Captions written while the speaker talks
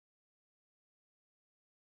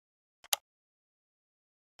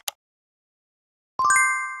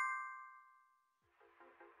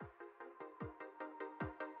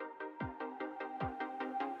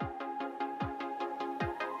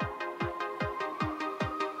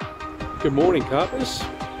Good morning, carpers.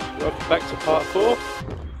 Welcome back to part 4.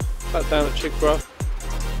 Back down at Chigborough,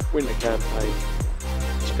 winter campaign.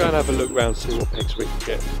 Let's go and have a look around, see what pigs we can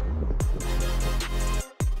get.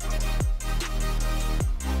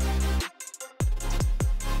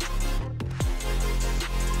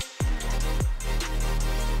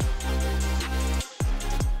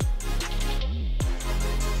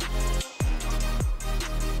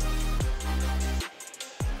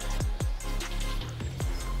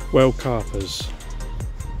 Well, carpers,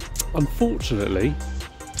 unfortunately,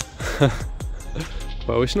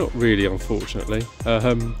 well, it's not really unfortunately,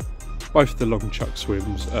 both the long chuck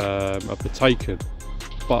swims have been taken,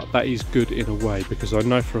 but that is good in a way, because I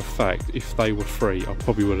know for a fact if they were free I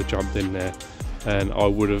probably would have jumped in there and I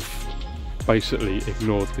would have basically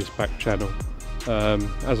ignored this back channel.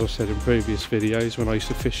 As I said in previous videos, when I used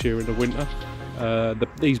to fish here in the winter,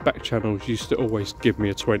 these back channels used to always give me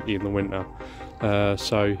a 20 in the winter.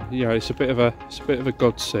 So you know, it's a bit of a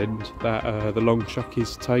godsend that the long chuck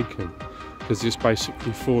is taken, because it's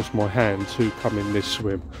basically forced my hand to come in this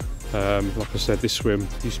swim. Like I said, this swim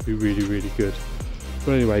used to be really good.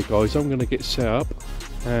 But anyway guys, I'm going to get set up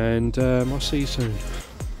and I'll see you soon.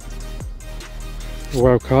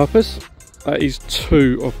 Well, carpers, that is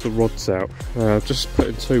 2 of the rods out. Just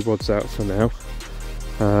putting 2 rods out for now.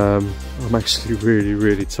 I'm actually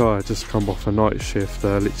really tired. Just come off a night shift.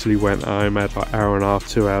 Literally went home, had like 1.5 to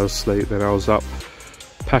 2 hours sleep, then I was up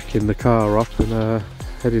packing the car up and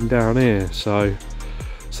heading down here. So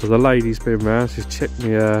the lady's been round, she's checked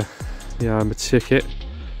me my ticket.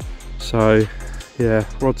 So yeah,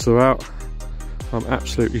 rods are out. I'm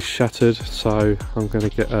absolutely shattered, so I'm going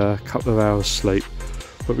to get a couple of hours sleep.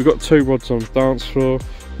 But we've got 2 rods on the dance floor,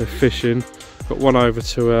 they're fishing. Got one over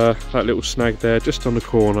to that little snag there, just on the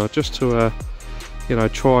corner, just to you know,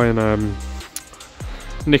 try and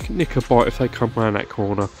nick a bite if they come around that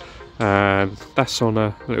corner. And that's on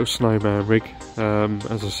a little snowman rig,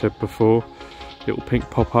 as I said before. Little pink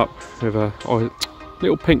pop up with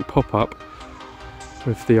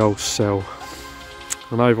the old cell.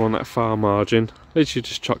 And over on that far margin, literally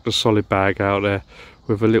just chucked a solid bag out there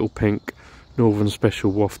with a little pink Northern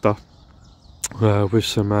Special wafter. With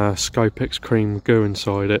some Scopex cream goo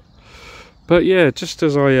inside it. But yeah, just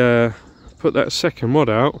as I put that second rod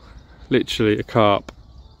out, literally a carp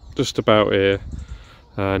just about here,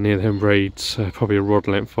 near them reeds, probably a rod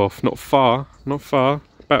length off, not far,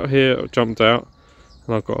 about here. I jumped out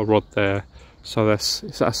and I've got a rod there, so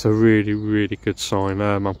that's a really good sign.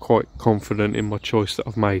 I'm quite confident in my choice that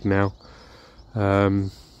I've made now.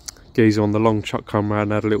 Geezer on the long chuck come round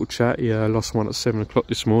and had a little chat. He lost one at 7 o'clock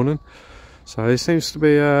this morning. So they seem to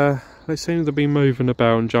be moving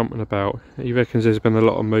about and jumping about. He reckons there's been a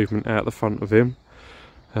lot of movement out the front of him.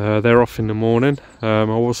 They're off in the morning. I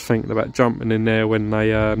was thinking about jumping in there when they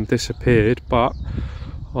disappeared, but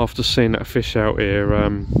after seeing that fish out here, I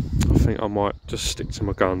think I might just stick to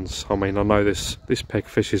my guns. I mean, I know this peg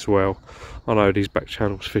fishes well. I know these back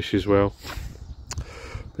channels fish as well.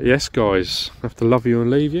 But yes guys, I have to love you and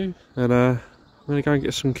leave you, and I'm going to go and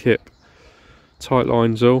get some kip. Tight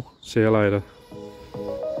lines all. See you later.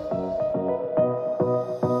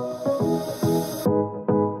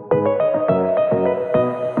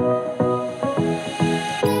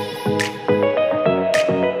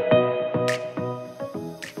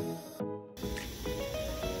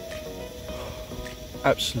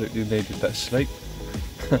 Absolutely needed that sleep.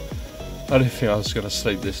 I didn't think I was going to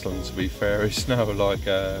sleep this long, to be fair. It's now like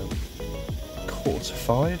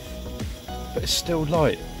 4:45, but it's still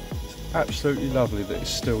light. Absolutely lovely that it's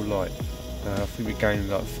still light. I think we gain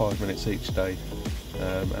like 5 minutes each day.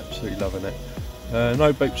 Absolutely loving it.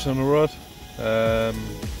 No beeps on the rod.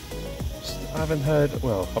 I haven't heard,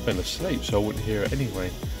 well, I've been asleep so I wouldn't hear it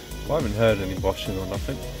anyway. I haven't heard any washing or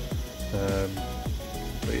nothing.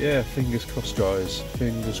 But yeah, fingers crossed guys,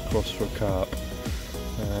 fingers crossed for a carp.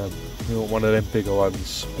 We want one of them bigger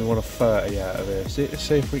ones. We want a 30 out of here. See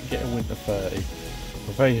if we can get a winter 30.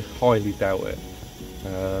 I very highly doubt it.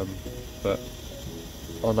 But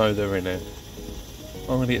I know they're in there.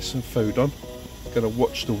 I'm going to get some food on. Going to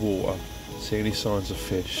watch the water, see any signs of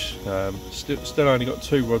fish. Still only got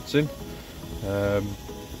 2 rods in.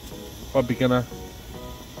 I'll be going to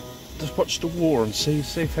just watch the water and see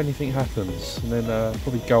if anything happens, and then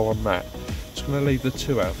probably go on that. Just going to leave the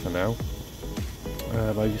 2 out for now.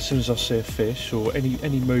 Maybe as soon as I see a fish or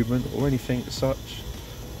any movement or anything such,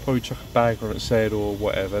 probably chuck a bag on its head or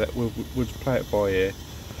whatever. We'll just play it by ear.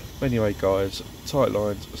 Anyway guys, tight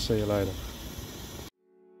lines, I'll see you later.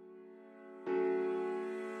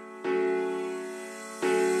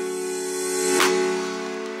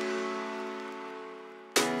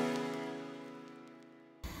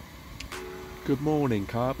 Good morning,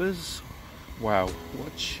 carpers. Wow,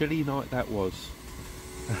 what a chilly night that was.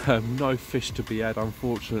 No fish to be had,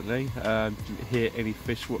 unfortunately. Didn't hear any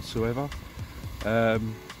fish whatsoever.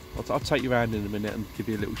 I'll take you around in a minute and give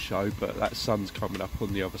you a little show, but that sun's coming up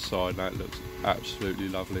on the other side and that looks absolutely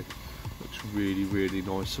lovely. Looks really, really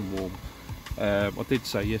nice and warm. I did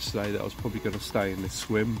say yesterday that I was probably going to stay in this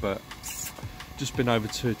swim, but just been over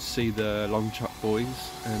to see the Longchuck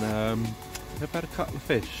boys, and they've had a couple of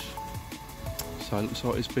fish. So it looks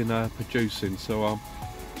like it's been producing, so I'm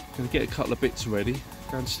going to get a couple of bits ready,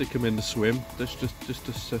 go and stick them in the swim. So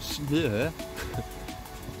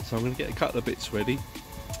I'm going to get a couple of bits ready,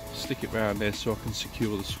 stick it round there so I can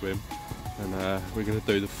secure the swim, and we're going to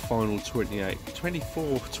do the final 28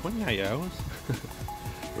 hours.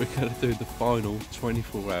 We're going to do the final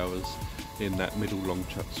 24 hours in that middle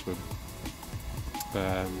Longchuck swim.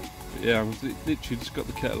 Yeah, I've literally just got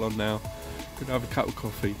the kettle on now. Going to have a cup of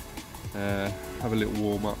coffee, have a little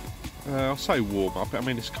warm up. I'll say warm up, I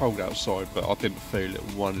mean it's cold outside, but I didn't feel it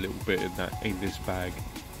one little bit in this bag.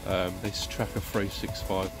 This Tracker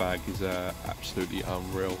 365 bag is absolutely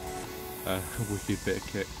unreal. A wicked bit of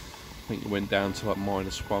kit. I think it went down to like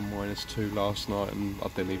 -1, -2 last night and I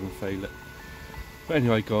didn't even feel it. But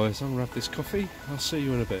anyway guys, I'm going to have this coffee. I'll see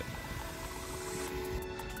you in a bit.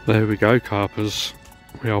 There we go, carpers.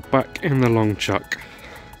 We are back in the Longchuck.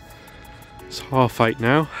 It's 8:30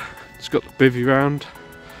 now. It's got the bivvy round.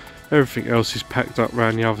 Everything else is packed up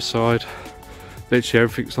round the other side. Literally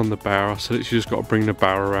everything's on the barrow, so literally just got to bring the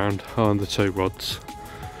barrow around on the 2 rods.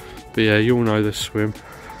 But yeah, you all know this swim.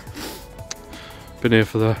 Been here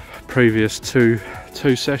for the previous two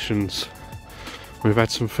sessions. We've had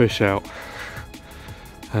some fish out.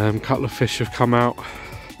 A couple of fish have come out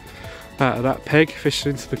of that peg,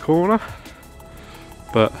 fishing into the corner.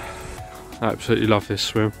 But I absolutely love this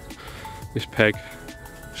swim. This peg,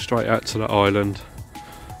 straight out to the island.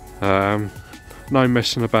 No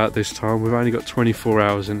messing about this time. We've only got 24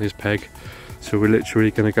 hours in this peg, so we're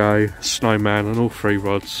literally going to go snowman on all 3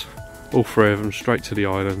 rods, all 3 of them straight to the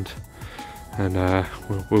island, and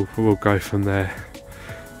we'll go from there.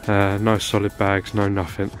 No solid bags, no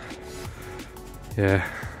nothing. Yeah,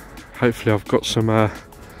 hopefully I've got some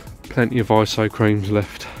plenty of ISO creams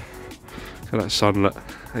left. Look at that sunlight,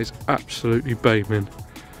 it's absolutely beaming.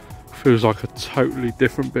 Feels like a totally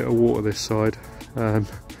different bit of water this side.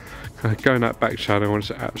 Going that back channel when it's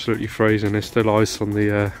absolutely freezing, there's still ice on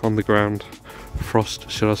the ground, frost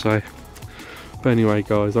should I say. But anyway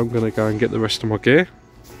guys, I'm going to go and get the rest of my gear,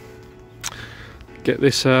 get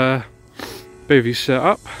this bivvy set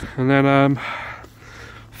up, and then I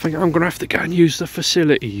think I'm going to have to go and use the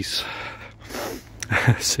facilities.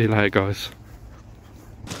 See you later guys.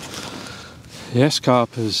 Yes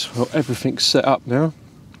carpers, well everything's set up now.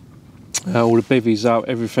 All the bivvies out,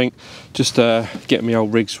 everything, just getting my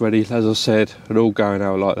old rigs ready, as I said, and all going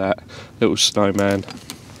out like that, little snowman.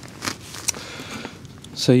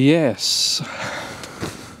 So yes,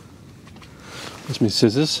 there's my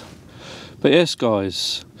scissors. But yes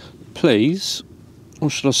guys, please,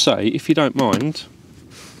 what should I say, if you don't mind,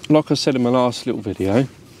 like I said in my last little video,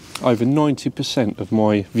 over 90% of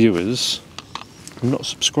my viewers are not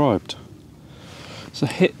subscribed. So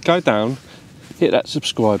go down, hit that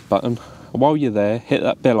subscribe button, and while you're there, hit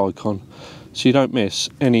that bell icon so you don't miss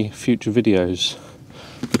any future videos,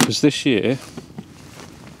 because this year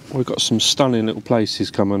we've got some stunning little places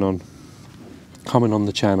coming on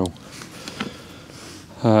the channel.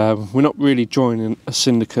 We're not really joining a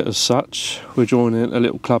syndicate as such, we're joining a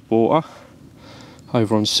little club water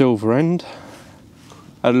over on Silver End.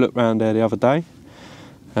 Had a look round there the other day.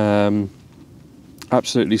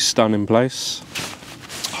 Absolutely stunning place.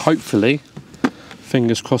 Hopefully,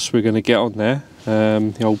 fingers crossed, we're going to get on there.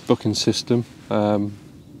 The old booking system,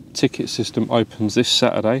 ticket system opens this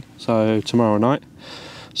Saturday, so tomorrow night.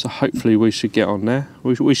 So hopefully we should get on there.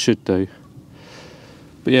 We should do.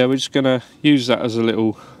 But yeah, we're just going to use that as a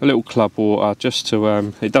little club water, just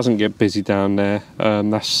to it doesn't get busy down there.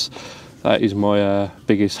 That is my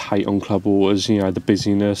biggest hate on club waters. You know, the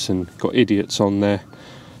busyness, and got idiots on there.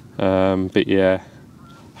 But yeah,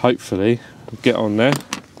 hopefully we'll get on there.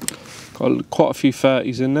 Got quite a few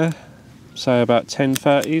 30s in there, say about 10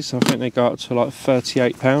 30s. I think they go up to like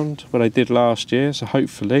 £38, what they did last year, so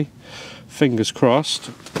hopefully, fingers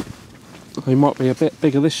crossed, they might be a bit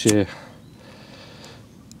bigger this year.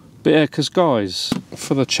 But yeah, because guys,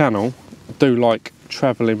 for the channel, I do like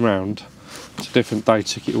travelling round to different day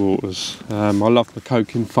ticket waters. I love the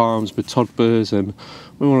Coking Farms, the Todburs, and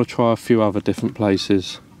we want to try a few other different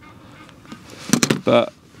places.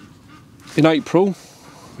 But in April,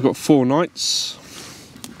 we've got 4 nights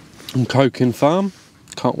on Coking Farm.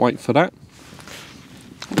 Can't wait for that.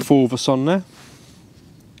 4 of us on there.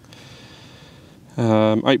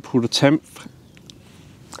 April the 10th,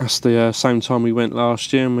 that's the same time we went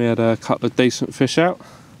last year, and we had a couple of decent fish out.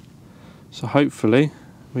 So hopefully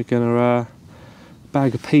we're going to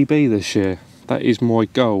bag a PB this year. That is my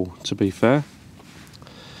goal, to be fair.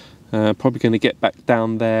 Probably going to get back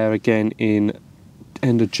down there again in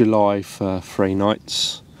end of July for 3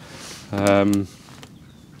 nights. Don't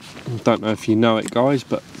know if you know it, guys,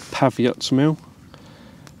 but Pavyots Mill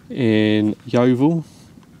in Yeovil,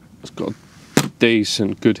 it's got a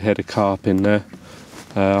decent good head of carp in there.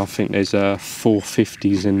 I think there's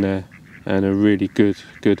 450s in there and a really good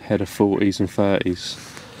head of 40s and 30s.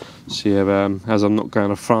 So yeah, as I'm not going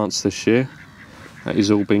to France this year, that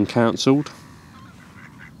is all been cancelled.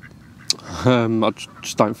 I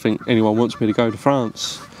just don't think anyone wants me to go to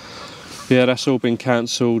France. But yeah, that's all been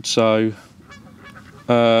cancelled. So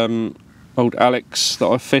old Alex that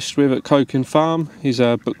I fished with at Cokin Farm, he's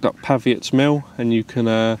booked up Pavyots Mill, and you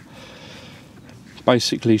can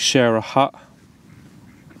basically share a hut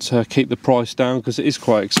to keep the price down, because it is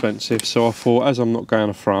quite expensive. So I thought, as I'm not going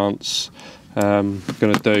to France, I'm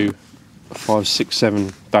going to do 5, 6,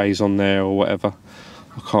 7 days on there or whatever.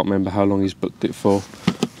 I can't remember how long he's booked it for.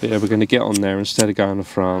 But yeah, we're going to get on there instead of going to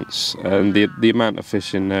France. And the amount of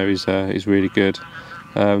fish in there is really good.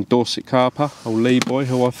 Dorset carper, old Lee boy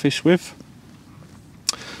who I fish with,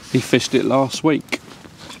 he fished it last week.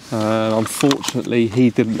 Unfortunately he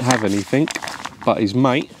didn't have anything, but his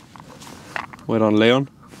mate, well done Leon,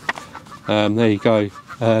 there you go,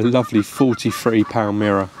 lovely 43-pound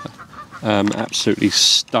mirror, absolutely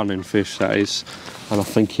stunning fish that is. And I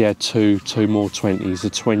think he had two more 20s, a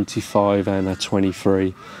 25 and a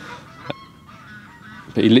 23,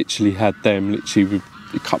 but he literally had them with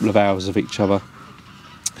a couple of hours of each other.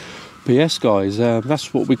 But yes guys,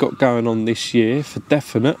 that's what we got going on this year for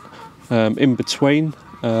definite. In between,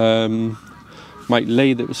 mate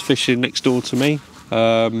Lee that was fishing next door to me,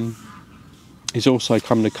 he's also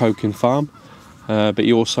come to Cokin Farm, but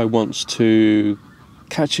he also wants to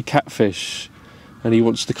catch a catfish, and he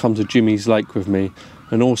wants to come to Jimmy's Lake with me.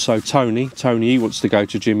 And also Tony, he wants to go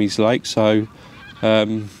to Jimmy's Lake. So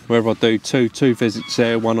whether I do two visits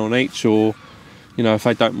there, 1 on each, or you know, if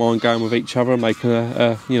they don't mind going with each other and making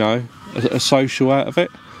a social out of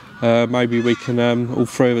it, maybe we can all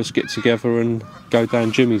 3 of us get together and go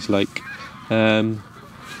down Jimmy's Lake. I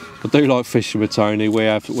do like fishing with Tony. We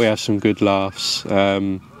have some good laughs.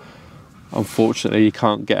 Unfortunately, you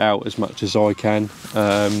can't get out as much as I can.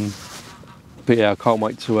 But yeah, I can't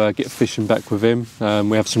wait to get fishing back with him.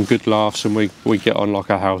 We have some good laughs, and we get on like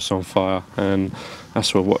a house on fire, and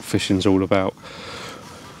that's what fishing's all about.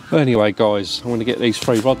 But anyway guys, I'm going to get these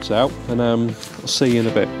 3 rods out, and I'll see you in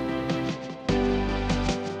a bit.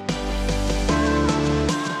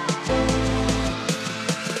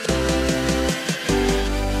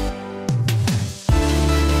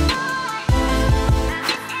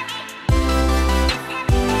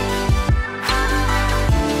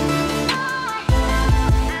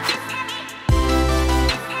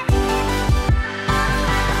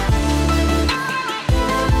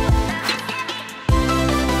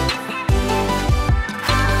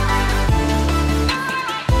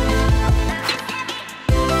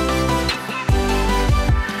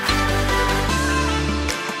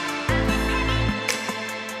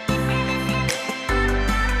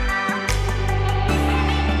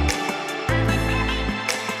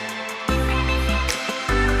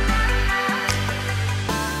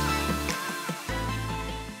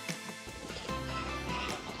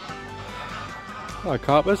 Hi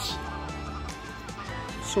carpers.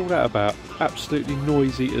 What's all that about? Absolutely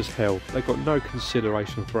noisy as hell. They've got no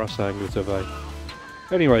consideration for us anglers, have they?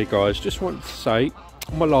 Anyway guys, just wanted to say,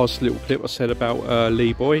 on my last little clip I said about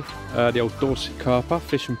Lee Boy, the old Dorset carper,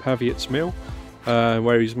 fishing Pavyots Mill,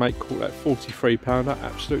 where his mate caught that 43-pounder.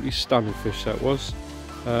 Absolutely stunning fish that was.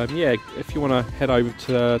 Yeah, if you want to head over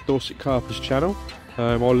to Dorset Carper's channel,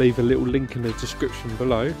 I'll leave a little link in the description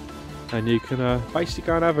below, and you can basically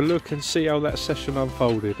go and have a look and see how that session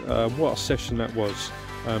unfolded. What a session that was.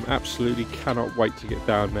 Absolutely cannot wait to get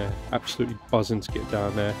down there. Absolutely buzzing to get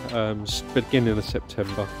down there. Beginning of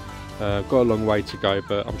September. Got a long way to go,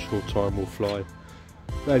 but I'm sure time will fly.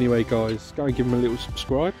 But anyway guys, go and give him a little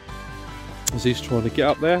subscribe, as he's trying to get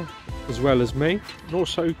up there as well as me, and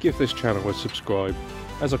also give this channel a subscribe.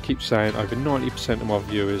 As I keep saying, over 90% of my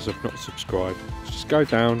viewers have not subscribed. Just go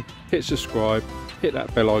down, hit subscribe, hit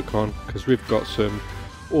that bell icon, because we've got some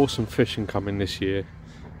awesome fishing coming this year.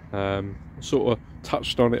 Sort of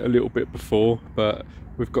touched on it a little bit before, but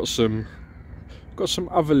we've got some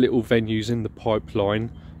other little venues in the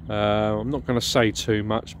pipeline. I'm not going to say too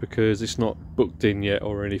much because it's not booked in yet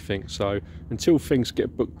or anything, so until things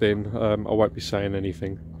get booked in, I won't be saying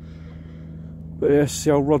anything. But yes,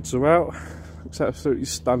 the old rods are out. Looks absolutely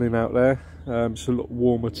stunning out there. It's a lot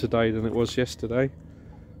warmer today than it was yesterday.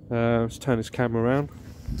 Let's turn this camera around.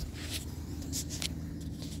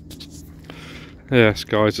 Yes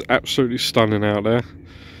guys, absolutely stunning out there.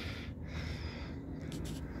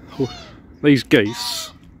 These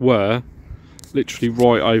geese were literally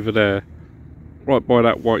right over there, right by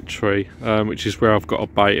that white tree, which is where I've got a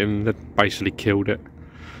bait, and they basically killed it.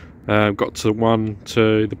 Got to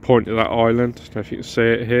the point of that island, I don't know if you can see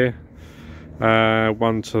it here.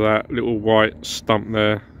 One to that little white stump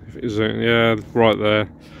there, if it isn't, yeah, right there.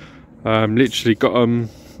 Literally got them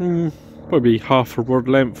probably half a rod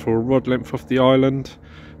length or a rod length off the island,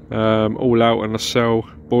 all out on a cell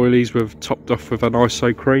boilies with topped off with an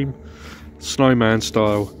iso cream, snowman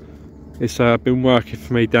style. It's been working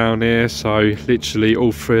for me down here, so literally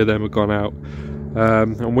all three of them have gone out.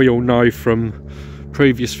 And we all know from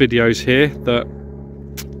previous videos here that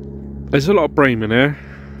there's a lot of bream in here,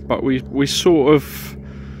 but we sort of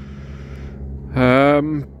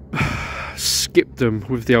skipped them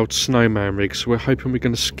with the old snowman rig, so we're hoping we're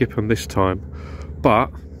going to skip them this time. But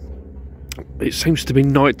it seems to be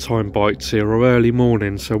nighttime bites here or early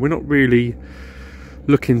morning, so we're not really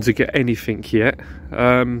looking to get anything yet.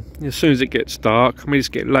 As soon as it gets dark, I mean it's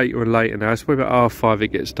getting later and later now, it's probably about 5:30 it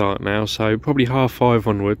gets dark now, so probably 5:30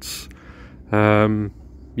 onwards,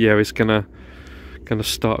 yeah, it's gonna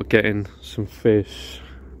start getting some fish.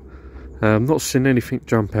 Not seen anything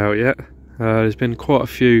jump out yet. There's been quite a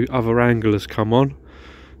few other anglers come on.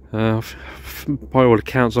 By all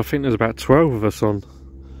accounts, I think there's about 12 of us on.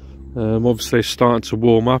 Obviously it's starting to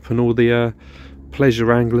warm up and all the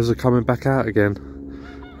pleasure anglers are coming back out again.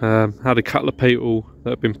 Had a couple of people that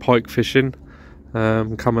have been pike fishing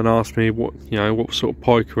come and ask me what sort of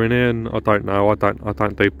pike are in here, and I don't know. I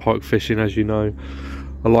don't do pike fishing, as you know.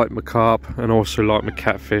 I like my carp and also like my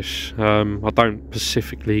catfish. I don't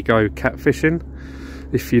specifically go catfishing,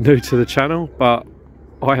 if you're new to the channel, but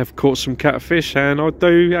I have caught some catfish and I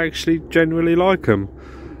do actually generally like them.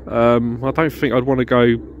 I don't think I'd want to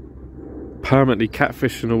go permanently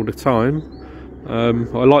catfishing all the time. I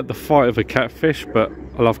like the fight of a catfish, but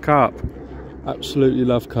I love carp. Absolutely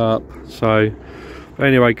love carp. So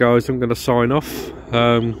anyway guys, I'm going to sign off,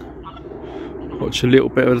 watch a little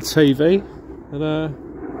bit of the TV, and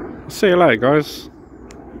I'll see you later guys.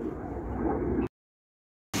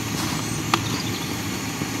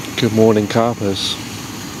 Good morning carpers.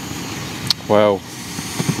 Well,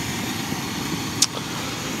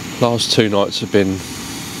 last 2 nights have been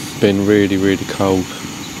really cold.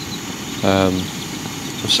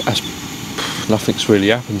 Nothing's really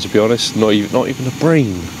happened, to be honest. Not even a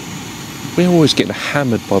bream. We're always getting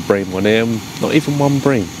hammered by bream on here. Not even one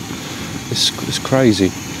bream. It's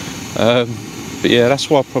crazy. But yeah, that's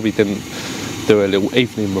why I probably didn't do a little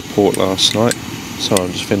evening report last night. Sorry,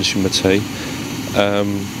 I'm just finishing my tea.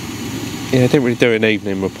 Yeah, I didn't really do an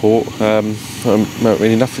evening report. Not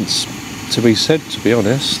really nothing to be said, to be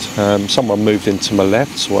honest. Someone moved into my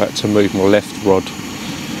left, so I had to move my left rod.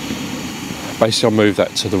 Basically I moved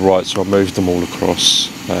that to the right, so I moved them all across,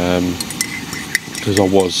 because I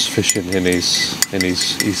was fishing in his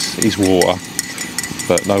water,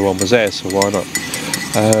 but no one was there, so why not?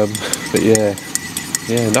 But yeah,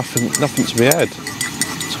 nothing to be had.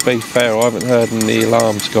 To be fair, I haven't heard any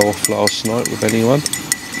alarms go off last night with anyone.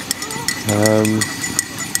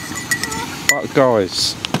 But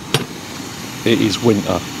guys, it is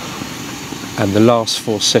winter, and the last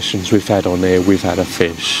 4 sessions we've had on here, we've had a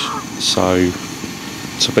fish. So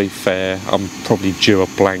to be fair, I'm probably due a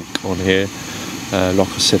blank on here. Like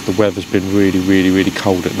I said, the weather's been really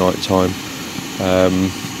cold at night time.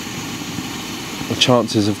 The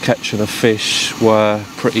chances of catching a fish were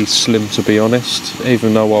pretty slim, to be honest,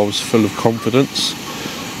 even though I was full of confidence,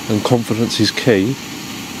 and confidence is key.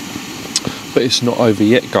 But it's not over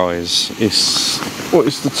yet guys. What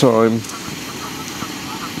is the time?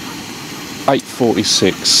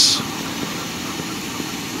 8:46.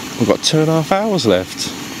 We've got 2.5 hours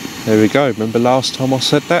left. There we go. Remember last time I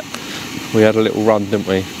said that? We had a little run, didn't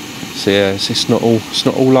we? So yeah, it's not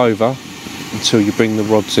all over until you bring the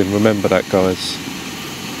rods in. Remember that, guys.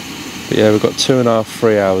 But yeah, we've got 2.5,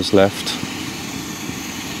 3 hours left.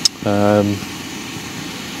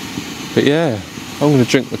 But yeah, I'm going to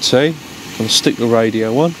drink my tea. I'm going to stick the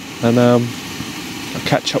radio on, and I'll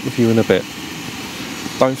catch up with you in a bit.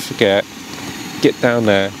 Don't forget, get down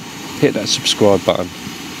there, hit that subscribe button.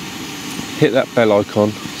 Hit that bell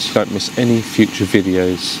icon so you don't miss any future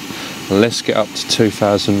videos, and let's get up to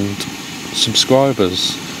 2,000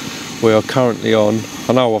 subscribers. we are currently on,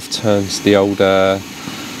 I know I've turned the old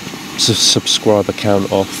subscriber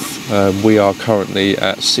count off. We are currently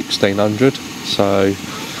at 1600, so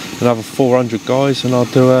another 400 guys and I'll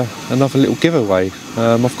do another little giveaway.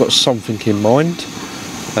 I've got something in mind.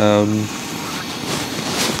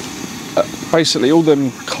 Basically all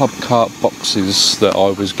them Club Carp boxes that I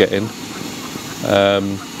was getting,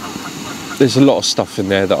 there's a lot of stuff in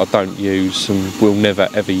there that I don't use and will never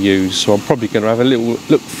ever use, so I'm probably going to have a little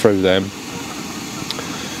look through them,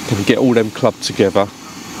 going to get all them clubbed together,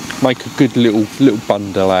 make a good little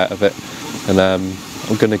bundle out of it, and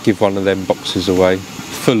I'm going to give one of them boxes away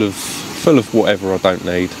full of whatever I don't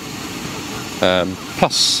need,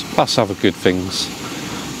 plus other good things.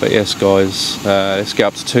 But yes guys, let's get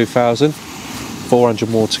up to 2,000, 400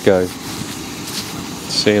 more to go.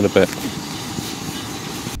 See you in a bit.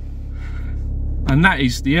 And that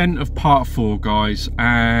is the end of part 4 guys,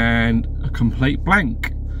 and a complete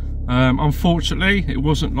blank. Unfortunately it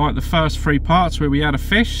wasn't like the first 3 parts where we had a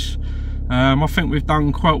fish. I think we've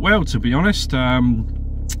done quite well, to be honest,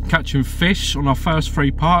 catching fish on our first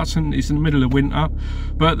 3 parts, and it's in the middle of winter,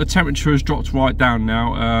 but the temperature has dropped right down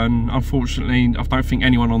now, and unfortunately I don't think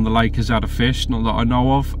anyone on the lake has had a fish, not that I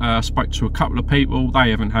know of. I spoke to a couple of people, they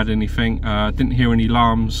haven't had anything, didn't hear any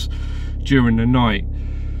alarms during the night.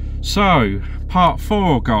 So part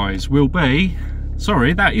 4 guys will be,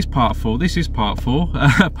 sorry, that is part 4, this is part 4.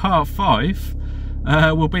 Part 5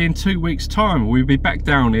 will be in 2 weeks time. We'll be back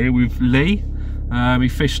down here with Lee. He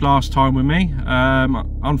fished last time with me.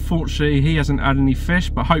 Unfortunately he hasn't had any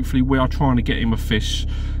fish, but hopefully we are trying to get him a fish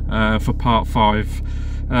for part 5.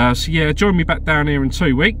 So yeah, join me back down here in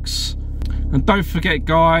 2 weeks, and don't forget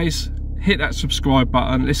guys, hit that subscribe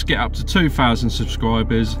button. Let's get up to 2,000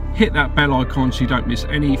 subscribers. Hit that bell icon so you don't miss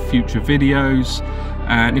any future videos,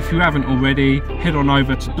 and if you haven't already, head on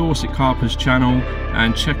over to Dorset Carpers channel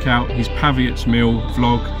and check out his pavyots meal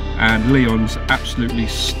vlog and Leon's absolutely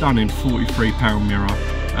stunning 43-pound mirror,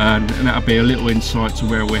 and that'll be a little insight to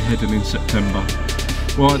where we're heading in September.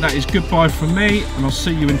 Well, that is goodbye from me, and I'll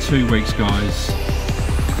see you in 2 weeks guys.